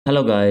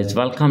Hello guys,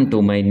 welcome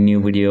to my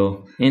new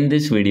video. In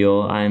this video,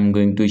 I am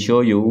going to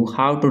show you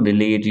how to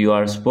delete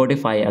your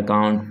Spotify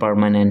account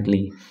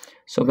permanently.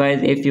 So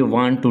guys, if you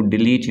want to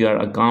delete your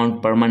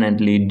account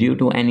permanently due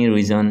to any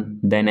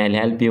reason, then I'll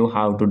help you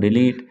how to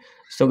delete.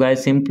 So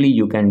guys, simply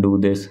you can do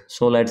this.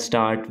 So let's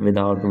start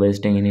without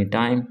wasting any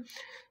time.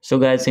 So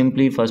guys,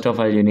 simply first of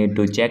all, you need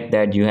to check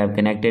that you have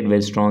connected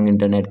with strong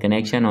internet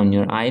connection on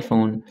your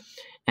iPhone.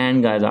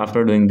 And guys,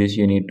 after doing this,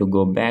 you need to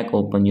go back,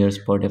 open your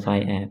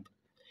Spotify app.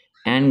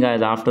 And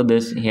guys, after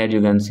this, here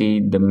you can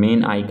see the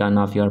main icon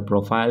of your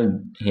profile.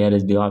 Here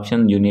is the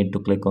option, you need to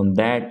click on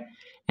that.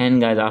 And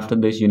guys, after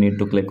this, you need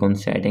to click on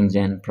settings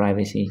and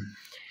privacy.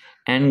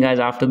 And guys,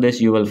 after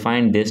this, you will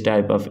find this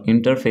type of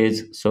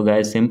interface. So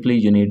guys, simply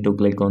you need to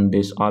click on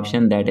this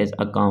option, that is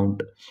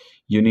account.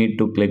 You need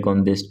to click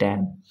on this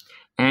tab.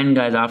 And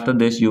guys, after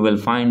this, you will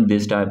find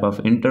this type of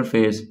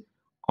interface.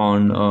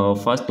 On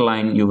first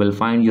line, you will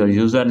find your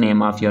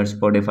username of your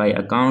Spotify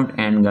account.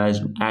 And guys,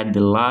 at the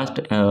last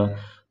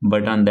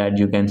button that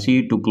you can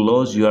see to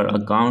close your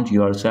account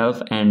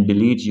yourself and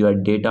delete your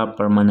data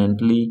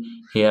permanently,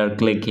 here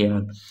click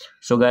here.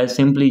 So guys,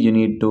 simply you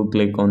need to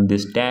click on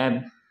this tab,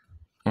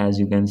 as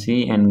you can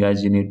see. And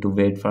guys, you need to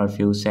wait for a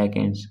few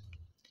seconds.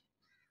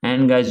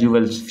 And guys, you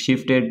will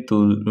shift it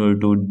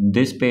to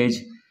this page.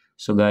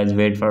 So guys,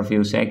 wait for a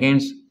few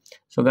seconds.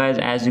 So guys,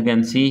 as you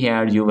can see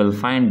here, you will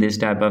find this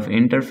type of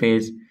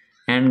interface.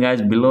 And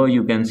guys, below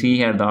you can see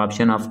here the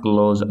option of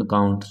close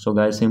account. So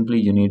guys, simply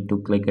you need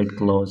to click it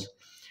close.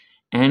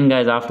 And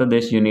guys, after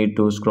this, you need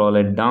to scroll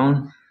it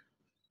down.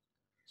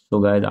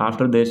 So guys,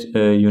 after this,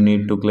 you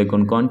need to click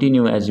on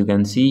continue. As you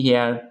can see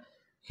here,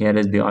 here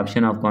is the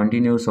option of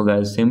continue. So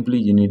guys, simply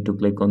you need to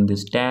click on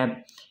this tab.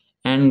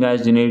 And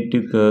guys, you need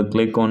to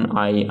click on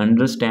I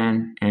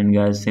understand. And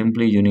guys,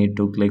 simply you need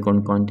to click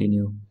on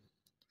continue.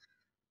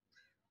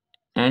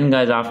 And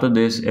guys, after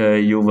this,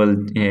 you will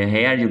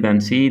here you can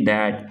see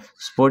that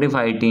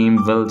Spotify team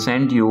will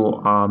send you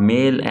a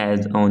mail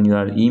as on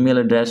your email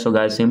address. So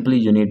guys, simply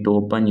you need to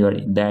open your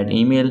that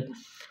email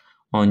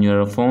on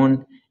your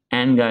phone.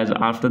 And guys,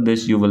 after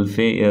this, you will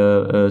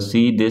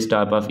see this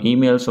type of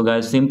email. So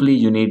guys, simply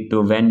you need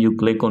to, when you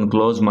click on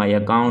close my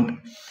account,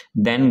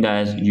 then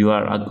guys,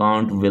 your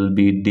account will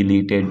be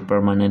deleted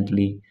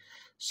permanently.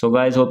 So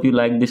guys, hope you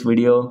like this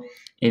video.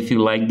 If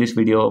you like this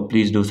video,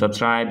 please do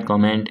subscribe,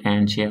 comment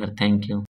and share. Thank you.